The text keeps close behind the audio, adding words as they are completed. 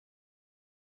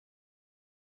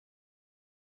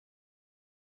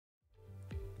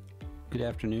Good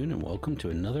afternoon and welcome to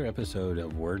another episode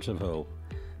of Words of Hope.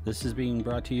 This is being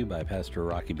brought to you by Pastor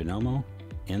Rocky Bonomo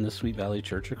and the Sweet Valley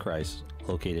Church of Christ,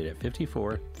 located at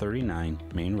 5439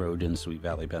 Main Road in Sweet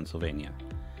Valley, Pennsylvania.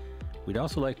 We'd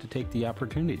also like to take the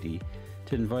opportunity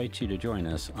to invite you to join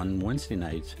us on Wednesday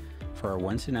nights for our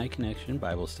Wednesday Night Connection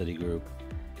Bible Study Group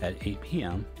at 8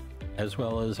 p.m., as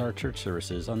well as our church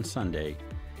services on Sunday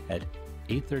at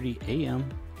 8:30 a.m.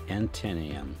 and 10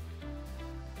 a.m.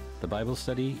 The Bible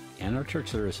study and our church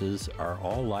services are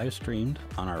all live streamed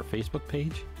on our Facebook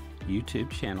page,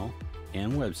 YouTube channel,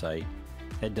 and website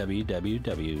at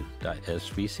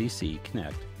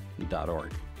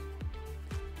www.svccconnect.org.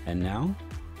 And now,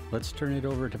 let's turn it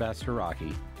over to Pastor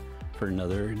Rocky for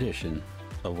another edition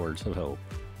of Words of Hope.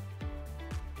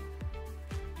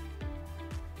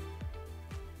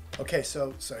 Okay,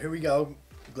 so here we go.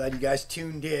 I'm glad you guys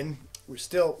tuned in. We're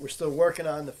still working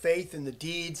on the faith and the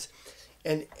deeds.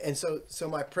 And so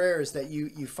my prayer is that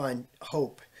you find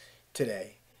hope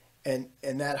today. And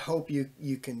that hope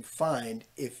you can find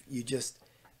if you just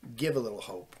give a little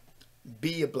hope.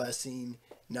 Be a blessing,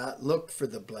 not look for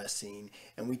the blessing.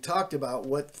 And we talked about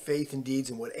what faith and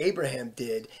deeds and what Abraham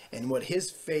did and what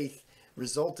his faith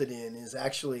resulted in is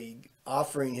actually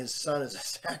offering his son as a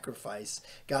sacrifice.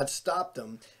 God stopped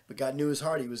him, but God knew his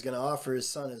heart. He was going to offer his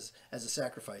son as a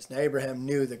sacrifice. Now, Abraham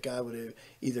knew that God would have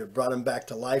either brought him back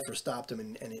to life or stopped him,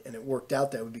 and it worked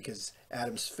out that way because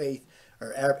Abraham's faith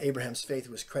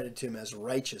was credited to him as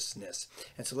righteousness.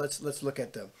 And so let's look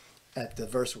at the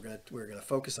verse we're going to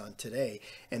focus on today.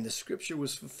 And the scripture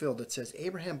was fulfilled. It says,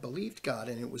 Abraham believed God,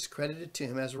 and it was credited to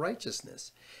him as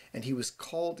righteousness. And he was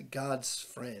called God's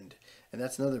friend. And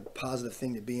that's another positive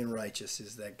thing to being righteous,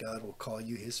 is that God will call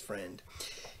you his friend.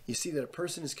 You see that a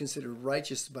person is considered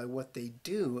righteous by what they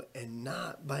do and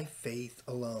not by faith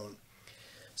alone.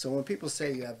 So when people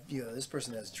say this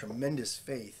person has tremendous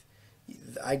faith,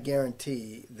 I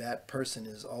guarantee that person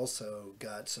has also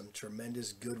got some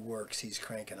tremendous good works he's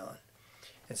cranking on.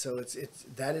 And so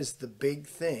that is the big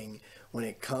thing when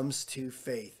it comes to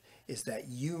faith, is that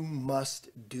you must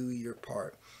do your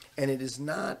part. And it is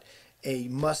not a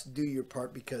must do your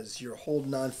part because you're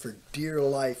holding on for dear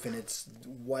life and it's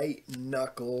white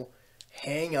knuckle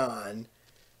hang on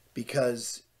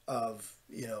because of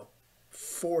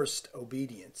forced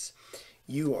obedience.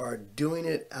 You are doing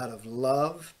it out of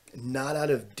love, not out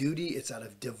of duty. It's out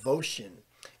of devotion.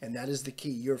 And that is the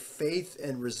key. Your faith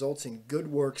and results in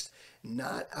good works,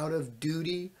 not out of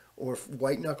duty or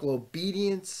white knuckle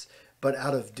obedience, but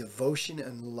out of devotion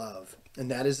and love. And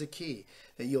that is the key,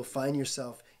 that you'll find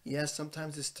yourself, yes,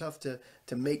 sometimes it's tough to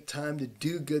make time to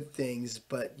do good things,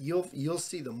 but you'll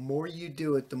see the more you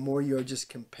do it, the more you're just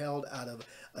compelled out of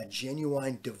a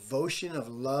genuine devotion of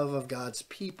love of God's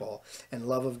people and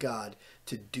love of God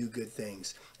to do good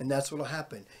things. And that's what will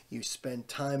happen. You spend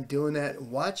time doing that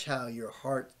and watch how your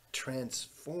heart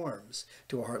transforms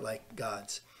to a heart like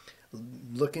God's.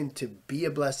 Looking to be a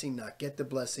blessing, not get the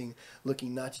blessing.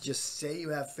 Looking not to just say you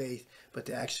have faith, but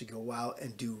to actually go out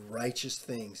and do righteous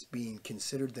things. Being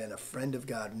considered then a friend of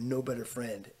God. No better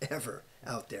friend ever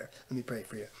out there. Let me pray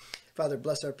for you. Father,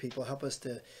 bless our people. Help us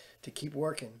to keep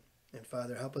working. And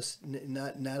Father, help us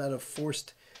not out of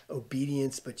forced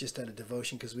obedience, but just out of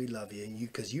devotion because we love you. And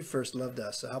because you first loved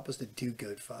us. So help us to do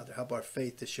good, Father. Help our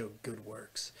faith to show good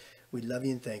works. We love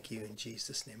you and thank you. In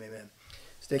Jesus' name, amen.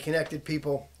 Stay connected,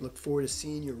 people. Look forward to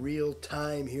seeing you real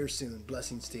time here soon.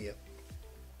 Blessings to you.